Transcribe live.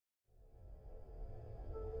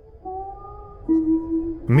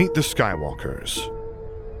Meet the Skywalkers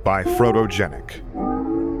by Frodo Genick.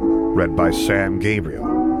 Read by Sam Gabriel.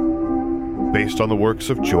 Based on the works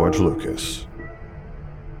of George Lucas.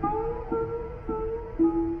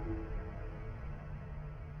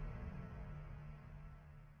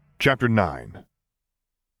 Chapter 9.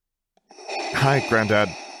 Hi, Granddad.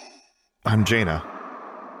 I'm Jaina.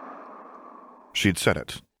 She had said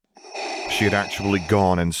it. She had actually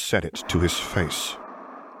gone and said it to his face.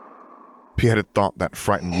 Piet had thought that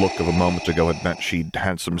frightened look of a moment ago had meant she'd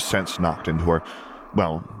had some sense knocked into her.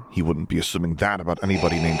 Well, he wouldn't be assuming that about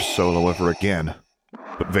anybody named Solo ever again.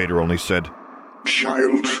 But Vader only said,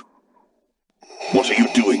 "Child, what are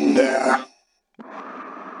you doing there?"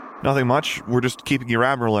 "Nothing much. We're just keeping your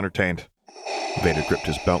Admiral entertained." Vader gripped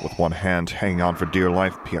his belt with one hand, hanging on for dear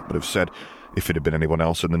life, Piet would have said, if it had been anyone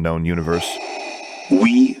else in the known universe.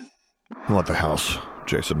 "We?" "What the house,"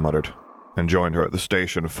 Jason muttered, and joined her at the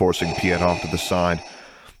station, forcing Piet off to the side.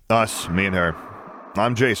 "Us, me and her.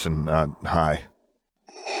 I'm Jason, hi."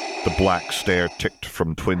 The black stare ticked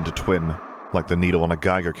from twin to twin, like the needle on a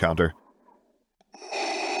Geiger counter.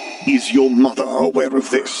 "Is your mother aware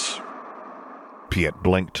of this?" Piet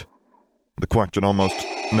blinked. The question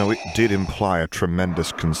it did imply a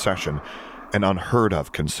tremendous concession, an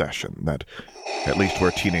unheard-of concession, that, at least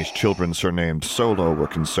where teenage children surnamed Solo were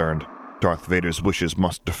concerned, Darth Vader's wishes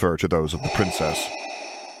must defer to those of the princess.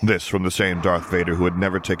 This from the same Darth Vader who had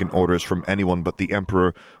never taken orders from anyone but the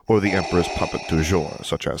Emperor or the Emperor's puppet du jour,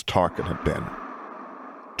 such as Tarkin had been.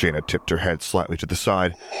 Jaina tipped her head slightly to the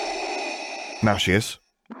side. "Now she is."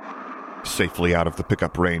 Safely out of the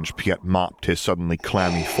pickup range, Piet mopped his suddenly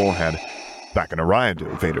clammy forehead. Back in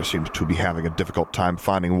Ariadu, Vader seemed to be having a difficult time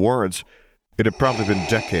finding words. It had probably been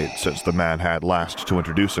decades since the man had last to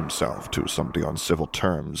introduce himself to somebody on civil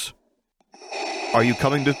terms. "Are you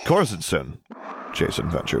coming to Coruscant soon?" Jason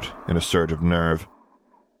ventured, in a surge of nerve.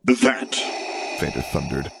 "That," Vader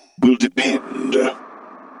thundered, "will depend."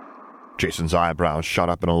 Jason's eyebrows shot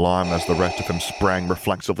up in alarm as the rest of him sprang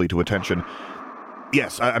reflexively to attention.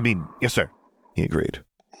 Yes, sir," he agreed,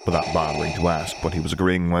 without bothering to ask what he was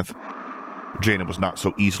agreeing with. Jaina was not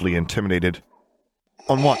so easily intimidated.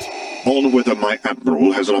 "On what?" "On whether my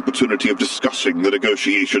Admiral has an opportunity of discussing the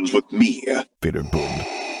negotiations with me," Vader boomed,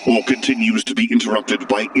 "or continues to be interrupted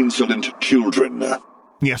by insolent children."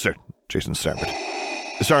 "Yes, sir," Jason stammered.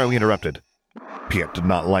 "Sorry we interrupted." Piet did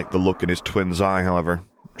not like the look in his twin's eye, however.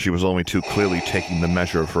 She was only too clearly taking the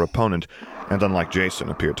measure of her opponent, and unlike Jason,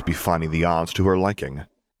 appeared to be finding the odds to her liking.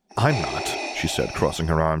 "I'm not," she said, crossing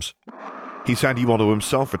her arms. "He's had you all to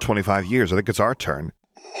himself for 25 years. I think it's our turn.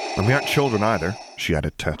 And we aren't children either," she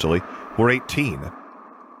added testily. "We're 18.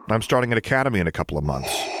 I'm starting an academy in a couple of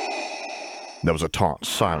months." There was a taut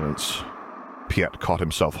silence. Piet caught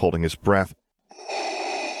himself holding his breath.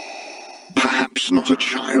 "Perhaps not a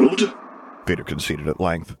child," Vader conceded at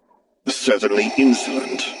length. "Certainly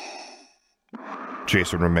insolent."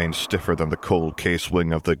 Jason remained stiffer than the cold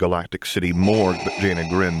case-wing of the Galactic City morgue, but Jaina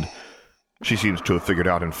grinned. She seems to have figured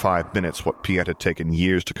out in 5 minutes what Piet had taken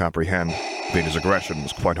years to comprehend. Vader's aggression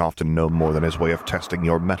was quite often no more than his way of testing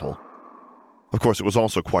your mettle. Of course, it was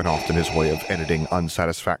also quite often his way of editing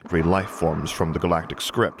unsatisfactory life forms from the galactic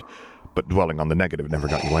script, but dwelling on the negative never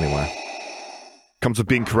got you anywhere. "Comes of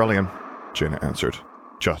being Corellian," Jaina answered,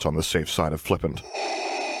 just on the safe side of flippant.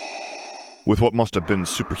 With what must have been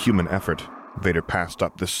superhuman effort, Vader passed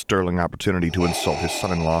up this sterling opportunity to insult his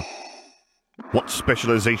son-in-law. "What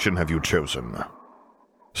specialization have you chosen?"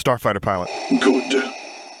 "Starfighter pilot." "Good."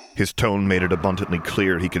 His tone made it abundantly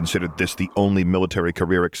clear he considered this the only military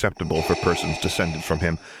career acceptable for persons descended from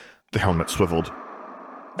him. The helmet swiveled.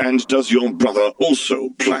 "And does your brother also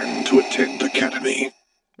plan to attend academy?"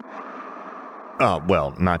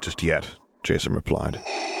 Well, not just yet," Jason replied.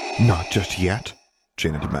 "Not just yet?"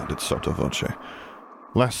 Jaina demanded sotto voce.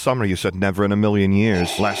 "Last summer you said never in a million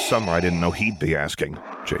years." "Last summer I didn't know he'd be asking,"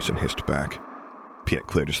 Jason hissed back. Piet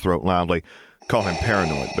cleared his throat loudly. Call him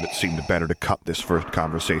paranoid, but it seemed better to cut this first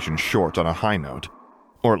conversation short on a high note.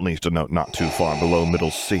 Or at least a note not too far below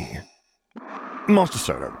middle C. "Master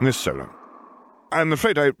Solo, Miss Solo, I'm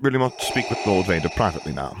afraid I really must speak with Lord Vader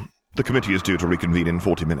privately now. The committee is due to reconvene in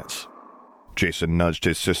 40 minutes. Jason nudged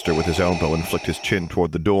his sister with his elbow and flicked his chin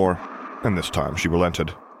toward the door, and this time she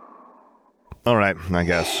relented. "All right, I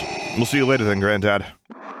guess. We'll see you later then, Granddad."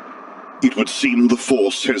 "It would seem the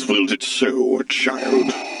Force has willed it so,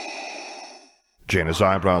 child." Jaina's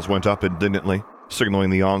eyebrows went up indignantly, signaling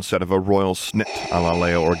the onset of a royal snit a la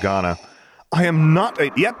Leo Organa. "I am not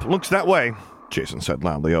a—" "Yep, looks that way," Jason said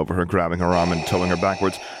loudly over her, grabbing her arm and tilting her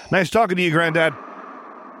backwards. "Nice talking to you, Granddad."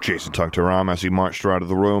 Jason tugged her arm as he marched her out of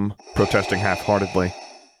the room, protesting half-heartedly.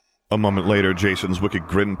 A moment later, Jason's wicked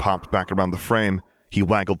grin popped back around the frame. He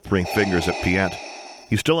waggled 3 fingers at Piet.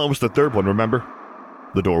 "You still owe us the third one, remember?"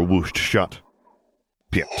 The door whooshed shut.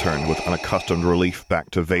 Piet turned with unaccustomed relief back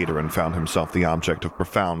to Vader and found himself the object of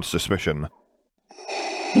profound suspicion.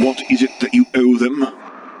 What is it that you owe them?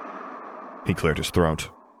 He cleared his throat.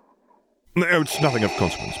 "No, it's nothing of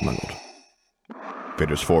consequence, my lord."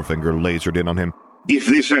 Vader's forefinger lasered in on him. If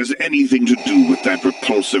this has anything to do with that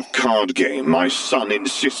repulsive card game my son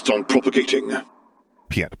insists on propagating.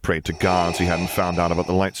 Piet prayed to gods he hadn't found out about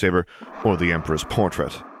the lightsaber or the Emperor's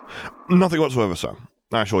portrait. "Nothing whatsoever, sir.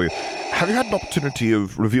 I assure you. Have you had an opportunity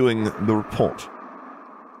of reviewing the report?"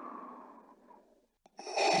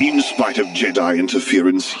 In spite of Jedi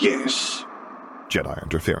interference, yes. Jedi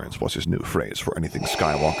interference was his new phrase for anything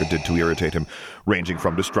Skywalker did to irritate him, ranging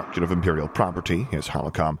from destruction of Imperial property, his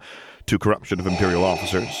holocom, to corruption of Imperial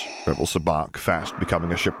officers, Rebel sabacc fast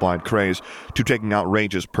becoming a ship-wide craze, to taking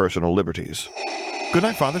outrageous personal liberties. "Good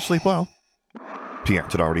night, Father. Sleep well."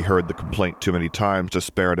 Piet had already heard the complaint too many times to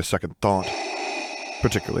spare it a second thought,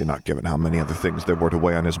 particularly not given how many other things there were to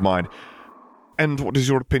weigh on his mind. "And what is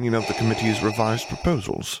your opinion of the committee's revised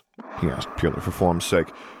proposals?" he asked purely for form's sake.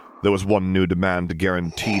 There was one new demand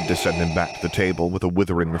guaranteed to send him back to the table, with a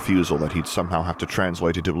withering refusal that he'd somehow have to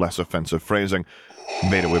translate into less offensive phrasing.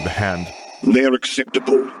 Vader waved a hand. "They're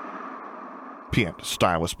acceptable." Piet,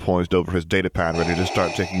 stylus poised over his datapad ready to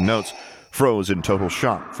start taking notes, froze in total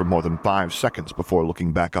shock for more than 5 seconds before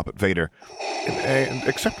looking back up at Vader.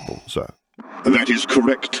 "Acceptable, sir." "That is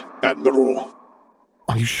correct, Admiral."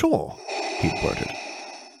 "Are you sure?" he blurted.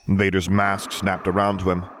 Vader's mask snapped around to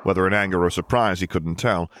him, whether in anger or surprise he couldn't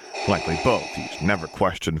tell. Likely both. He's never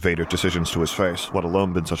questioned Vader's decisions to his face, let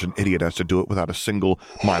alone been such an idiot as to do it without a single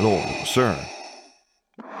 "my lord" or "sir."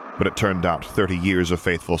 But it turned out 30 years of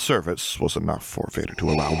faithful service was enough for Vader to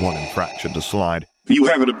allow one infraction to slide. "You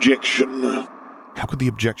have an objection." How could the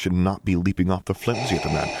objection not be leaping off the flimsy of the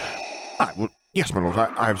man? Yes, my lord,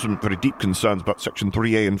 I have some very deep concerns about Section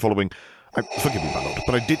 3A and following. Forgive me, my lord,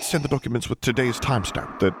 but I did send the documents with today's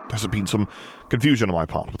timestamp. There has been some confusion on my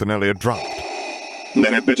part with an earlier draft.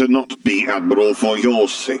 "Then it better not be, Admiral, for your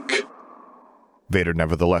sake." Vader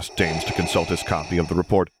nevertheless deigns to consult his copy of the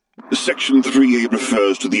report. Section 3A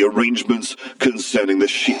refers to the arrangements concerning the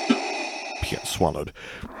ship. Piet swallowed.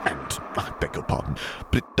 "And, I beg your pardon,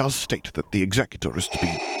 but it does state that the executor is to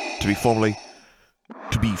be formally...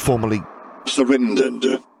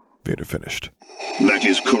 surrendered." Vader finished. "That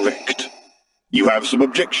is correct. You have some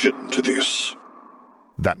objection to this."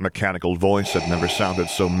 That mechanical voice had never sounded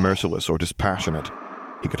so merciless or dispassionate.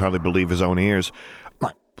 He could hardly believe his own ears.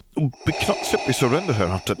 "We cannot simply surrender her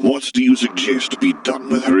after..." "What do you suggest be done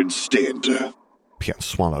with her instead?" Piet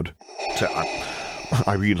swallowed.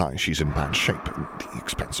 I realize she's in bad shape, and the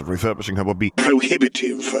expense of refurbishing her would be...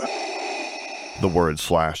 "Prohibitive." The word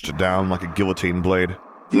slashed down like a guillotine blade.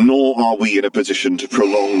 "Nor are we in a position to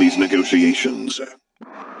prolong these negotiations.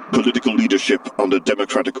 Political leadership under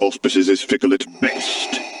democratic auspices is fickle at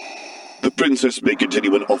best. The princess may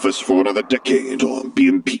continue in office for another decade or be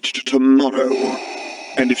impeached tomorrow.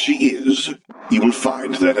 And if she is, you will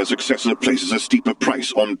find that her successor places a steeper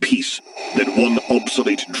price on peace than one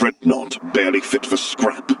obsolete dreadnought barely fit for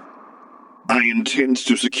scrap. I intend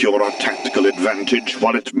to secure our tactical advantage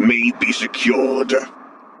while it may be secured."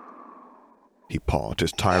 He paused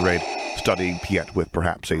his tirade, studying Piet with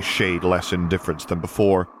perhaps a shade less indifference than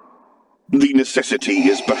before. "The necessity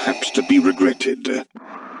is perhaps to be regretted,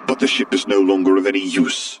 but the ship is no longer of any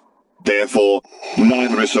use. Therefore,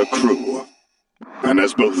 neither is her crew. And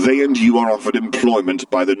as both they and you are offered employment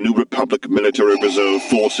by the New Republic Military Reserve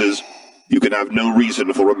Forces, you can have no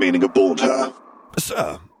reason for remaining aboard her."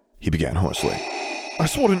 "Sir," he began hoarsely, "I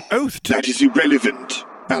swore an oath to..." "That is irrelevant,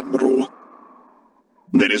 Admiral.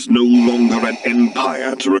 There is no longer an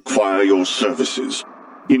empire to require your services.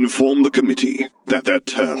 Inform the committee that their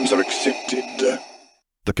terms are accepted."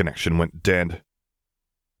 The connection went dead.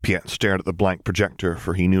 Piet stared at the blank projector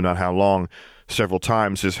for he knew not how long. Several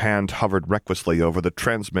times his hand hovered recklessly over the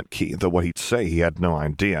transmit key, though what he'd say he had no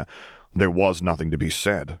idea. There was nothing to be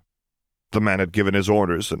said. The man had given his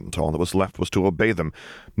orders, and all that was left was to obey them,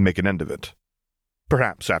 make an end of it.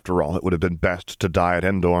 Perhaps, after all, it would have been best to die at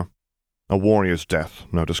Endor. A warrior's death,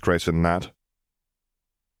 no disgrace in that.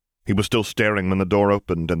 He was still staring when the door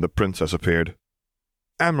opened and the princess appeared.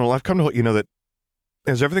 "Admiral, I've come to let you know that...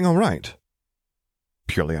 Is everything all right?"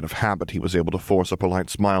 Purely out of habit, he was able to force a polite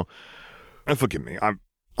smile. "Forgive me,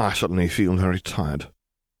 I suddenly feel very tired."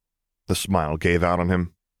 The smile gave out on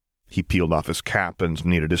him. He peeled off his cap and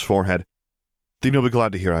kneaded his forehead. "Then you'll be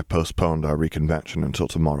glad to hear I postponed our reconvention until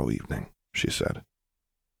tomorrow evening," she said.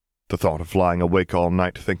 The thought of lying awake all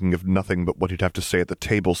night thinking of nothing but what he'd have to say at the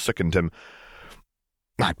table sickened him.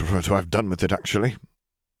 "I'd prefer to have done with it, actually."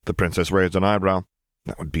 The princess raised an eyebrow.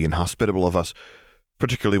 "That would be inhospitable of us,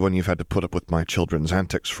 particularly when you've had to put up with my children's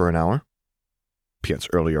antics for an hour." Piet's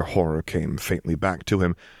earlier horror came faintly back to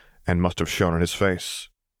him, and must have shown in his face,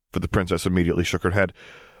 for the princess immediately shook her head.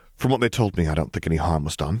 "From what they told me, I don't think any harm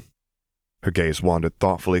was done." Her gaze wandered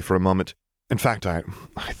thoughtfully for a moment. "In fact, I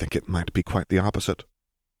think it might be quite the opposite."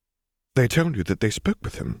 "They told you that they spoke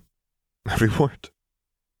with him?" "Every word."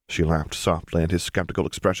 She laughed softly at his skeptical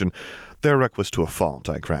expression. "They're reckless to a fault,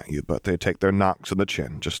 I grant you, but they take their knocks in the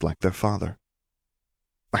chin, just like their father."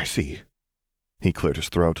 "I see." He cleared his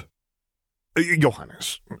throat. "Your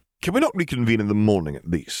Highness, can we not reconvene in the morning at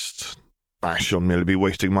least? I shall merely be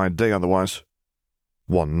wasting my day otherwise."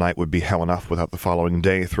 One night would be hell enough without the following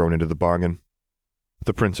day thrown into the bargain.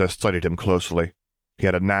 The princess studied him closely. He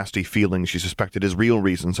had a nasty feeling she suspected his real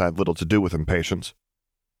reasons had little to do with impatience.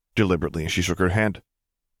 Deliberately, she shook her head.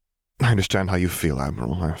 "I understand how you feel,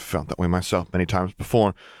 Admiral. I've felt that way myself many times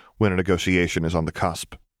before, when a negotiation is on the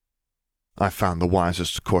cusp. I've found the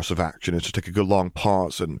wisest course of action is to take a good long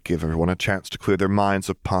pause and give everyone a chance to clear their minds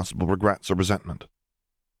of possible regrets or resentment.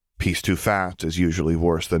 Peace too fast is usually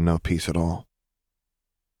worse than no peace at all."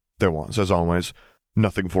 There was, as always,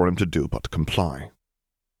 nothing for him to do but comply.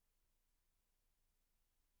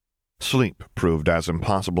 Sleep proved as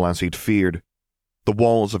impossible as he'd feared. The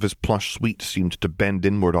walls of his plush suite seemed to bend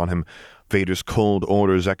inward on him, Vader's cold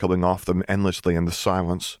orders echoing off them endlessly in the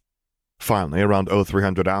silence. Finally, around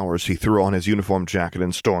 0300 hours, he threw on his uniform jacket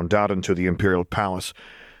and stormed out into the Imperial Palace.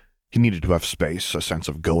 He needed to have space, a sense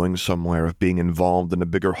of going somewhere, of being involved in a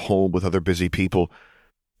bigger whole with other busy people.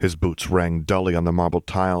 His boots rang dully on the marble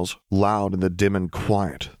tiles, loud in the dim and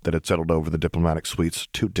quiet that had settled over the diplomatic suites.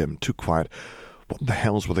 Too dim, too quiet. What in the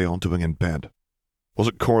hells were they all doing in bed?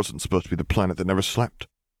 Wasn't Coruscant supposed to be the planet that never slept?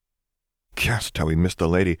 Guessed how he missed the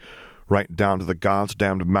lady, right down to the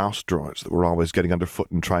goddamned mouse droids that were always getting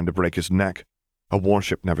underfoot and trying to break his neck. A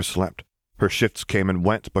warship never slept. Her shifts came and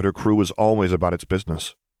went, but her crew was always about its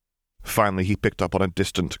business. Finally, he picked up on a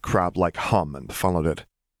distant, crowd-like hum and followed it,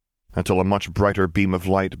 until a much brighter beam of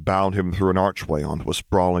light bound him through an archway onto a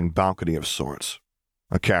sprawling balcony of sorts.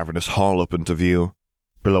 A cavernous hall opened to view,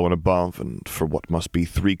 below and above, and for what must be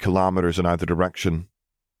 3 kilometers in either direction.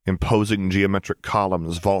 Imposing geometric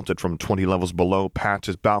columns vaulted from 20 levels below past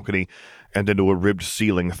his balcony and into a ribbed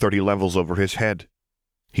ceiling 30 levels over his head.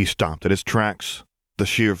 He stopped at his tracks. The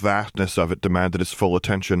sheer vastness of it demanded his full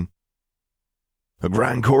attention. "A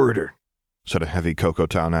grand corridor," said a heavy Cocoa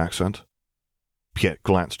Town accent. Piet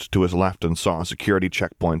glanced to his left and saw a security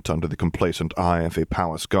checkpoint under the complacent eye of a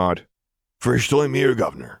palace guard. "First time here,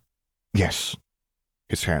 Governor?" "Yes."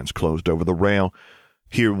 His hands closed over the rail.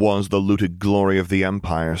 Here was the looted glory of the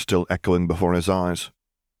Empire still echoing before his eyes.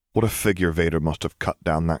 What a figure Vader must have cut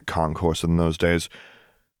down that concourse in those days.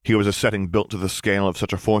 He was a setting built to the scale of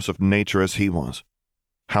such a force of nature as he was.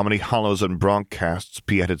 How many hollows and broadcasts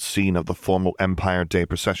Piet had seen of the formal Empire Day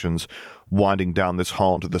processions, winding down this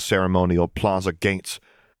hall to the ceremonial plaza gates,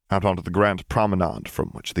 out onto the grand promenade from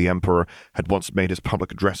which the Emperor had once made his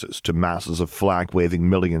public addresses to masses of flag-waving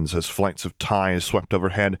millions as flights of ties swept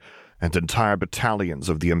overhead, and entire battalions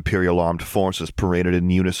of the Imperial Armed Forces paraded in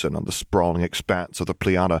unison on the sprawling expanse of the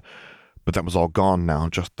Pleiada. But that was all gone now,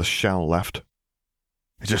 just the shell left.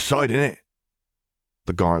 "It's a sight, innit?"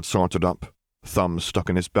 The guard sauntered up, thumbs stuck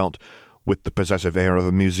in his belt, with the possessive air of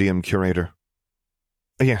a museum curator.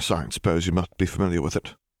 "Yes, I suppose you must be familiar with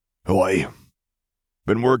it." "Aye.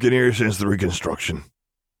 Been working here since the Reconstruction."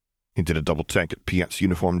 He did a double take at Piet's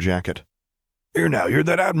uniform jacket. "Here now, you're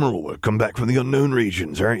that admiral come back from the unknown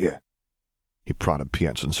regions, aren't you?" He prodded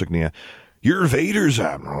Piet's insignia. "You're Vader's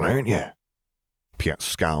admiral, aren't you?" Piet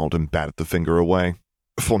scowled and batted the finger away.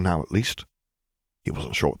 For now, at least. He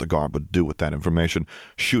wasn't sure what the guard would do with that information.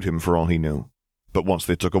 Shoot him for all he knew. But once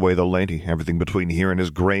they took away the lady, everything between here and his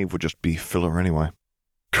grave would just be filler anyway.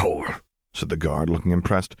 "Cool," said the guard, looking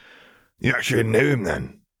impressed. "You actually knew him,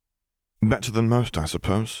 then?" "Better than most, I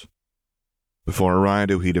suppose. Before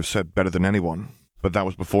Ariadu, he'd have said better than anyone, but that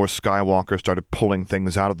was before Skywalker started pulling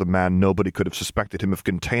things out of the man nobody could have suspected him of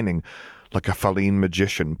containing, like a Faline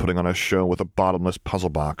magician putting on a show with a bottomless puzzle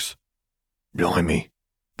box." "Blimey,"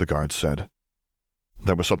 the guard said.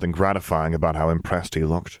 There was something gratifying about how impressed he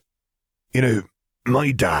looked. "You know,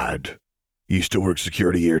 my dad used to work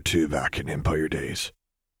security here too back in Empire days.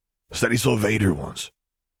 Said he saw Vader once.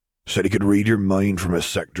 Said he could read your mind from a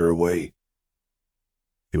sector away."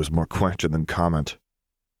 It was more question than comment.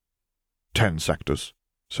 10 sectors,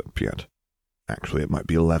 said Piet. Actually, it might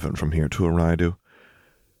be 11 from here to Ariadu.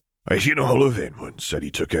 I seen a Hull of it once said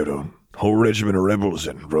he took out a whole regiment of rebels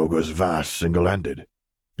in Rogo's Vast single-handed,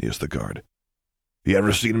 mused the guard. You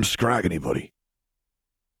ever seen him scrag anybody?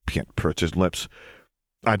 Piet pursed his lips.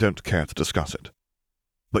 I don't care to discuss it.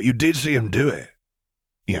 But you did see him do it?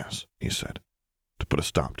 Yes, he said, to put a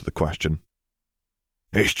stop to the question.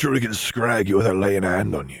 It's true he can scrag you without laying a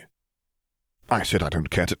hand on you. I said I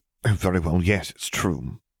don't care to... Oh, very well, yes, it's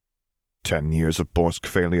true. 10 years of Borsk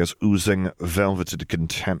failures oozing velveted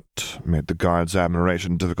contempt made the guard's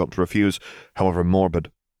admiration difficult to refuse, however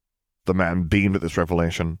morbid. The man beamed at this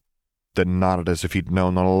revelation, then nodded as if he'd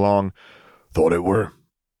known all along. Thought it were.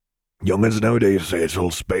 Young'uns nowadays say it's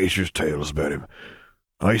old spacers' tales about him.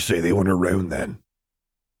 I say they weren't around then.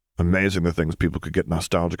 Amazing the things people could get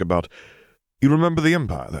nostalgic about. You remember the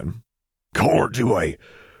Empire, then? Core, do I?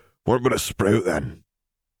 Weren't but a sprout then.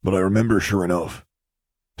 But I remember sure enough.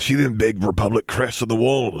 See them big Republic crests on the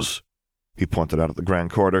walls? He pointed out at the Grand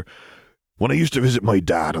Corridor. When I used to visit my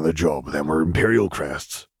dad on the job, them were Imperial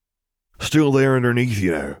crests. Still there underneath,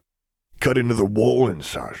 you know. Cut into the wall and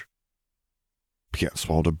such. Piet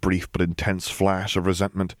swallowed a brief but intense flash of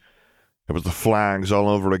resentment. It was the flags all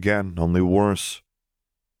over again, only worse.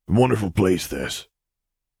 Wonderful place, this.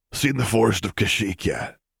 Seen the Forest of Kashyyyk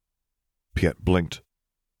yet? Piet blinked.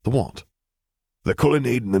 The what? The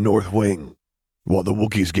colonnade in the North Wing. What the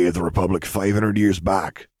Wookiees gave the Republic 500 years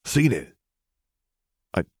back. Seen it?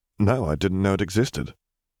 No, I didn't know it existed.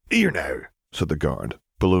 Here now, said the guard,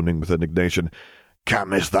 ballooning with indignation. Can't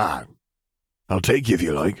miss that. I'll take you if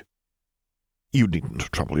you like. You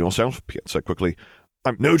needn't trouble yourself, Piet said quickly.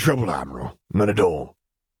 I'm no trouble, Admiral. None at all.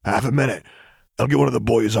 Half a minute. I'll get one of the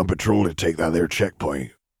boys on patrol to take that there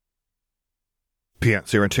checkpoint.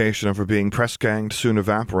 Piet's irritation over being press-ganged soon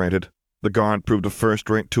evaporated. The guard proved a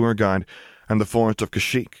first-rate tour guide, and the forest of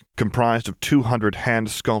Kashyyyk, comprised of 200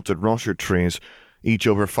 hand-sculpted rocher trees, each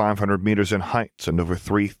over 500 meters in height and over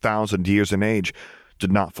 3,000 years in age,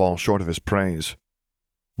 did not fall short of his praise.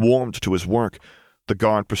 Warmed to his work, the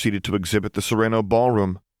guard proceeded to exhibit the Sereno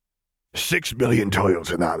Ballroom. 6 million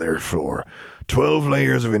tiles in that there floor, 12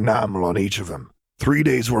 layers of enamel on each of them, 3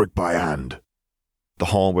 days' work by hand. The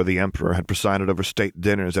hall where the Emperor had presided over state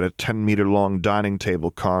dinners at a 10-meter-long dining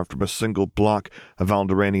table carved from a single block of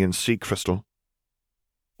Alderaanian sea crystal.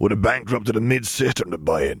 Would have bankrupted a mid-system to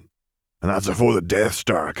buy it, and that's before the Death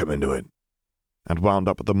Star come into it. And wound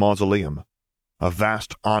up at the Mausoleum, a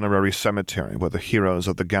vast honorary cemetery where the heroes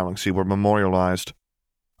of the galaxy were memorialized.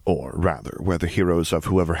 Or, rather, where the heroes of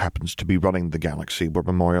whoever happens to be running the galaxy were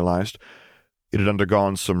memorialized. It had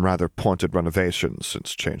undergone some rather pointed renovations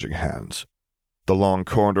since changing hands. The long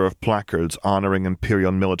corridor of placards honoring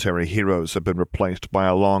Imperial military heroes had been replaced by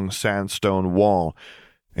a long sandstone wall,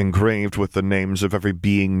 engraved with the names of every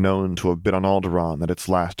being known to have been on Alderaan at its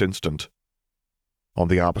last instant. On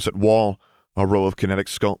the opposite wall, a row of kinetic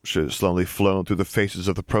sculptures slowly flowed through the faces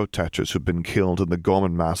of the protectors who'd been killed in the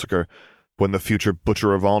Gorman massacre, when the future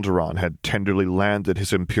Butcher of Alderaan had tenderly landed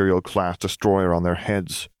his Imperial-class destroyer on their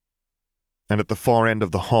heads. And at the far end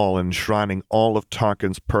of the hall, enshrining all of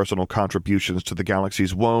Tarkin's personal contributions to the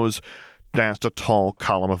galaxy's woes, danced a tall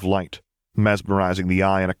column of light, mesmerizing the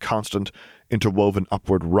eye in a constant, interwoven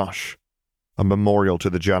upward rush, a memorial to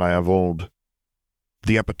the Jedi of old.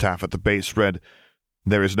 The epitaph at the base read,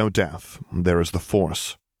 "There is no death, there is the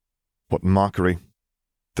Force." What mockery.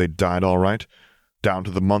 They'd died all right, down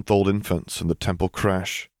to the month-old infants in the temple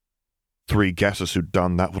crash. 3 guesses who'd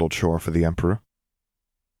done that little chore for the Emperor.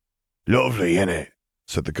 Lovely, innit?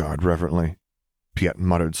 Said the guard reverently. Piet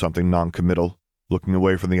muttered something non-committal, looking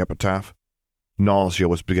away from the epitaph. Nausea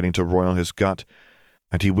was beginning to roil his gut,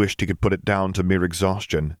 and he wished he could put it down to mere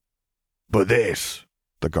exhaustion. But this,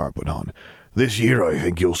 the guard went on, this year I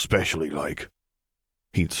think you'll specially like.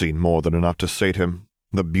 He'd seen more than enough to sate him.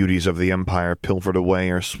 The beauties of the Empire pilfered away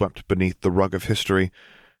or swept beneath the rug of history,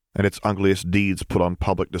 and its ugliest deeds put on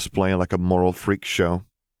public display like a moral freak show.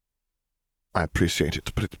 I appreciate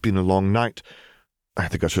it, but it's been a long night. I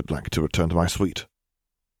think I should like to return to my suite.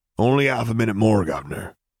 Only half a minute more,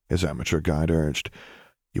 Governor, his amateur guide urged.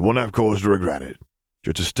 You won't have cause to regret it.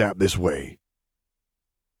 Just a step this way.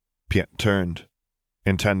 Piet turned,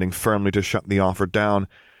 intending firmly to shut the offer down,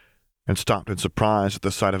 and stopped in surprise at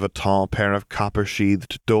the sight of a tall pair of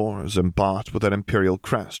copper-sheathed doors embossed with an imperial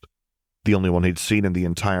crest, the only one he'd seen in the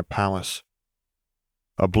entire palace.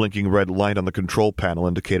 A blinking red light on the control panel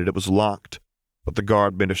indicated it was locked, but the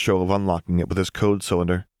guard made a show of unlocking it with his code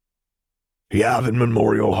cylinder. "Yavin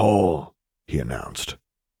Memorial Hall," he announced.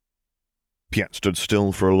 Piet stood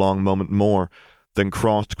still for a long moment more, then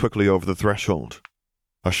crossed quickly over the threshold.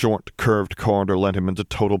 A short, curved corridor led him into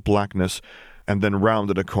total blackness, and then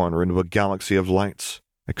rounded a corner into a galaxy of lights,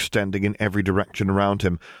 extending in every direction around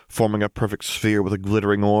him, forming a perfect sphere with a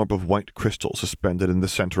glittering orb of white crystal suspended in the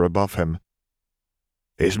center above him.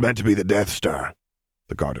 "It's meant to be the Death Star,"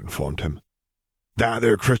 the guard informed him. "That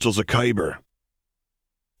there crystal's a kyber.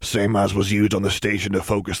 Same as was used on the station to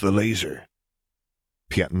focus the laser."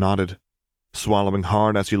 Piet nodded, swallowing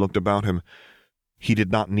hard as he looked about him. He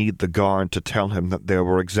did not need the guard to tell him that there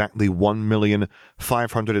were exactly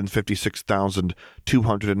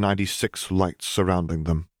 1,556,296 lights surrounding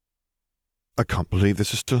them. "I can't believe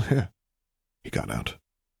this is still here," he got out.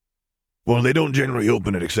 "Well, they don't generally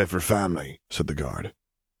open it except for family," said the guard.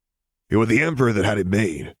 "It was the Emperor that had it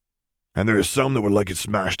made, and there are some that would like it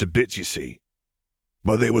smashed to bits, you see.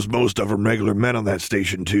 But they was most of 'em regular men on that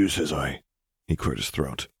station too," says I. He cleared his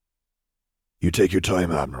throat. "You take your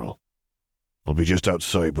time, Admiral. I'll be just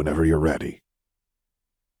outside whenever you're ready."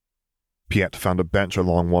 Piet found a bench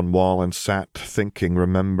along one wall and sat, thinking,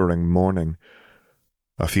 remembering, mourning.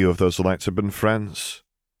 A few of those lights had been friends,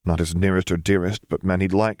 not his nearest or dearest, but men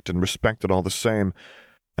he'd liked and respected all the same,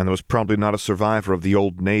 and there was probably not a survivor of the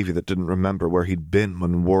old Navy that didn't remember where he'd been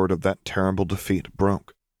when word of that terrible defeat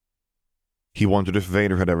broke. He wondered if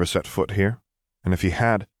Vader had ever set foot here, and if he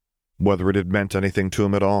had, whether it had meant anything to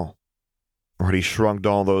him at all. Or had he shrugged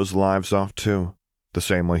all those lives off too, the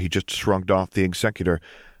same way he just shrugged off the Executor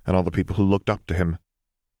and all the people who looked up to him?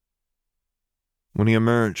 When he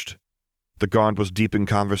emerged, the guard was deep in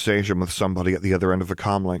conversation with somebody at the other end of the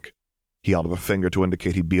comlink. He held up a finger to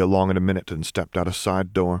indicate he'd be along in a minute and stepped out a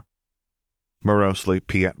side door. Morosely,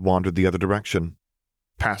 Piet wandered the other direction.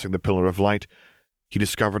 Passing the pillar of light, he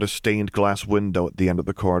discovered a stained glass window at the end of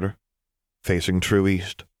the corridor, facing true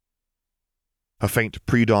east. A faint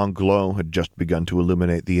pre-dawn glow had just begun to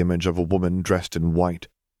illuminate the image of a woman dressed in white,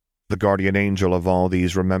 the guardian angel of all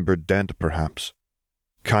these remembered dead, perhaps.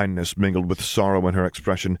 Kindness mingled with sorrow in her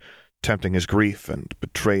expression, tempting his grief and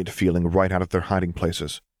betrayed feeling right out of their hiding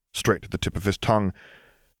places, straight to the tip of his tongue.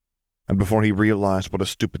 And before he realized what a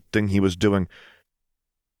stupid thing he was doing,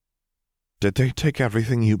 "Did they take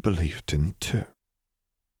everything you believed in, too?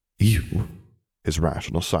 You," his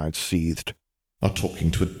rational side seethed, "are talking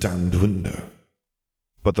to a damned window."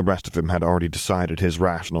 But the rest of him had already decided his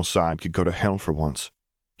rational side could go to hell for once.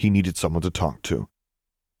 He needed someone to talk to,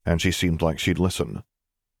 and she seemed like she'd listen.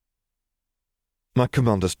 "My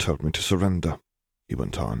commanders told me to surrender," he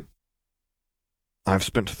went on. "I've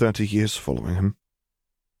spent 30 years following him.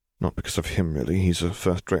 Not because of him, really. He's a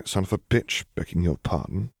first-rate son of a bitch, begging your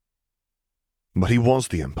pardon. But he was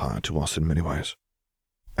the Empire to us in many ways,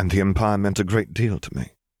 and the Empire meant a great deal to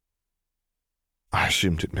me. I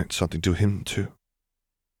assumed it meant something to him, too."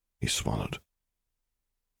 He swallowed.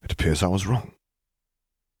 It appears I was wrong.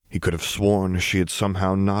 He could have sworn she had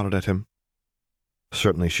somehow nodded at him.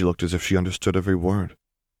 Certainly she looked as if she understood every word.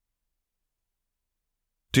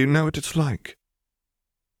 "Do you know what it's like?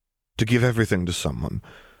 To give everything to someone,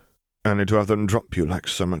 only to have them drop you like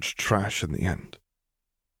so much trash in the end."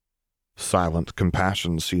 Silent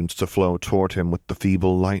compassion seemed to flow toward him with the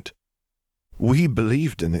feeble light. "We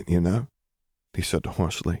believed in it, you know," he said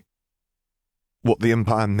hoarsely. "What the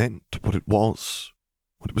Empire meant, what it was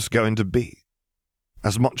going to be.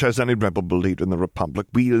 As much as any rebel believed in the Republic,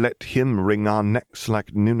 we let him wring our necks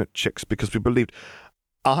like Noonet chicks because we believed.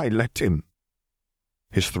 I let him."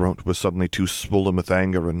 His throat was suddenly too swollen with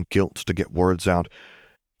anger and guilt to get words out.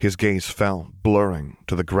 His gaze fell, blurring,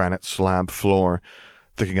 to the granite slab floor,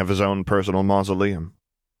 thinking of his own personal mausoleum.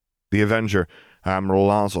 The Avenger, Admiral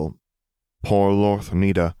Ozzel. Poor Lorth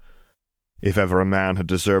Nida. If ever a man had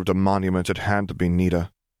deserved a monument, it had to be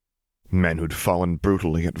Nida. Men who'd fallen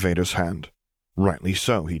brutally at Vader's hand. Rightly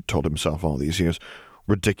so, he'd told himself all these years.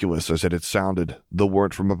 Ridiculous as it had sounded, the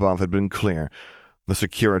word from above had been clear. The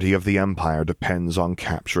security of the Empire depends on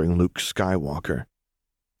capturing Luke Skywalker.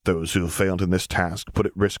 Those who failed in this task put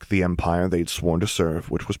at risk the Empire they'd sworn to serve,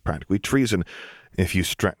 which was practically treason, if you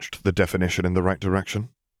stretched the definition in the right direction.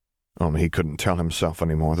 Only he couldn't tell himself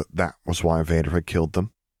anymore that that was why Vader had killed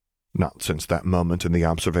them. Not since that moment in the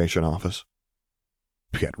observation office.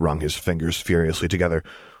 Piet wrung his fingers furiously together.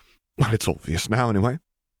 "Well, it's obvious now, anyway,"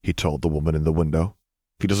 he told the woman in the window.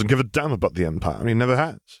 "He doesn't give a damn about the Empire, and he never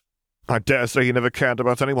has. I dare say he never cared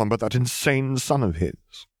about anyone but that insane son of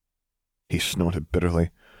his." He snorted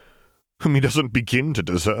bitterly. "Whom he doesn't begin to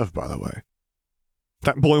deserve, by the way.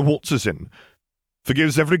 That boy Watson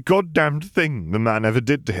forgives every goddamned thing the man ever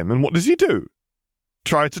did to him, and what does he do?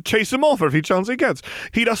 Try to chase him off every chance he gets.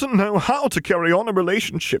 He doesn't know how to carry on a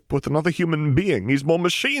relationship with another human being. He's more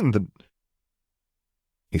machine than—"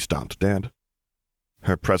 He stopped dead.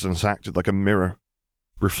 Her presence acted like a mirror,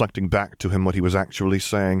 reflecting back to him what he was actually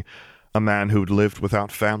saying. A man who'd lived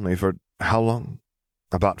without family for how long?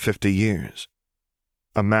 about 50 years.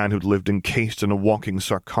 A man who'd lived encased in a walking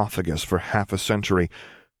sarcophagus for half a century,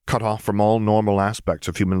 cut off from all normal aspects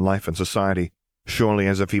of human life and society, surely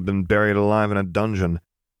as if he'd been buried alive in a dungeon.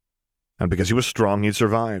 And because he was strong, he'd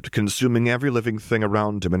survived, consuming every living thing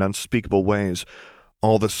around him in unspeakable ways,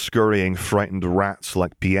 all the scurrying, frightened rats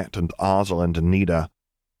like Piet and Ozzel and Anita.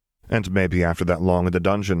 And maybe after that long in the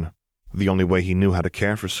dungeon, the only way he knew how to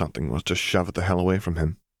care for something was to shove it the hell away from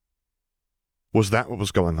him. Was that what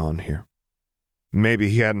was going on here? Maybe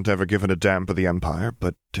he hadn't ever given a damn for the Empire,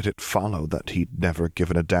 but did it follow that he'd never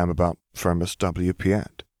given a damn about Firmus W.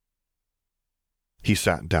 Piet? He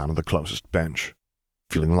sat down on the closest bench,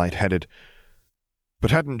 feeling lightheaded.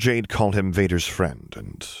 But hadn't Jade called him Vader's friend,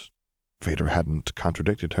 and Vader hadn't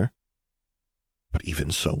contradicted her? But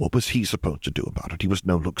even so, what was he supposed to do about it? He was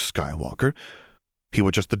no Luke Skywalker. He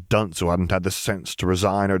was just the dunce who hadn't had the sense to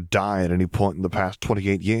resign or die at any point in the past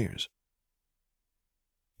 28 years.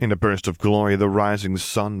 In a burst of glory, the rising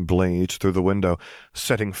sun blazed through the window,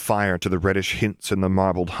 setting fire to the reddish hints in the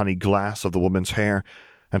marbled honey glass of the woman's hair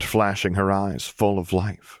and flashing her eyes full of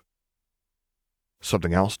life.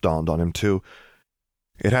 Something else dawned on him, too.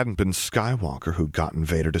 It hadn't been Skywalker who'd gotten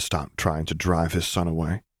Vader to stop trying to drive his son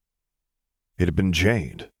away. It had been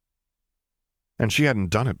Jade. And she hadn't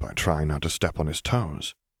done it by trying not to step on his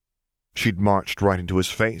toes. She'd marched right into his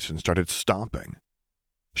face and started stomping.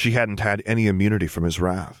 She hadn't had any immunity from his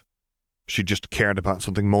wrath. She just cared about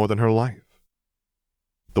something more than her life.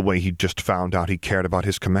 The way he'd just found out he cared about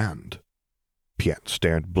his command. Piet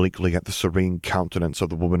stared bleakly at the serene countenance of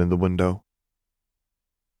the woman in the window.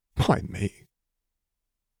 Why me?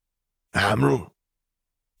 Admiral?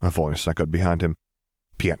 A voice echoed behind him.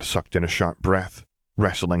 Piet sucked in a sharp breath,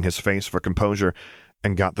 wrestling his face for composure,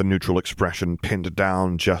 and got the neutral expression pinned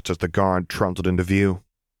down just as the guard trundled into view.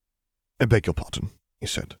 "I beg your pardon," he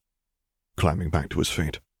said, climbing back to his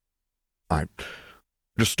feet. "I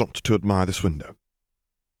just stopped to admire this window."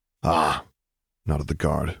 "Ah," nodded the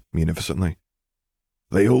guard munificently.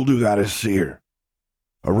 "They all do that as seer.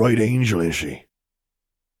 A right angel, is she?"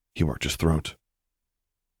 He worked his throat.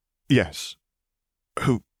 "Yes.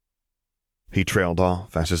 Who—" He trailed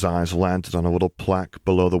off as his eyes landed on a little plaque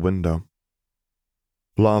below the window.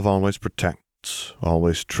 "Love always protects,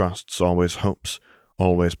 always trusts, always hopes,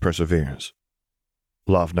 always perseveres.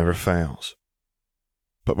 Love never fails.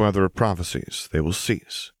 But where there are prophecies, they will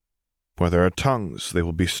cease. Where there are tongues, they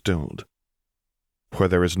will be stilled. Where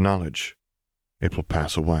there is knowledge, it will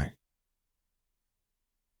pass away."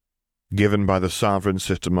 Given by the sovereign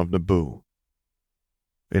system of Naboo,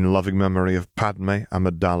 in loving memory of Padme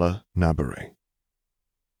Amidala Nabari.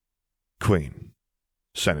 Queen,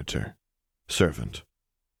 Senator, Servant.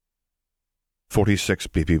 46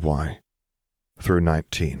 BBY through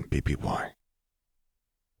 19 BBY.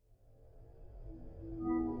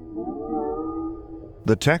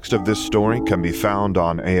 The text of this story can be found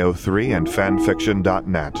on AO3 and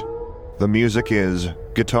fanfiction.net. The music is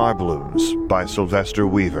Guitar Blues by Sylvester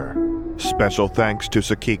Weaver. Special thanks to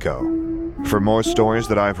Sakiko. For more stories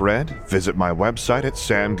that I've read, visit my website at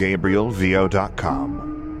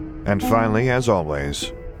samgabrielvo.com. And finally, as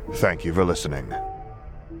always, thank you for listening.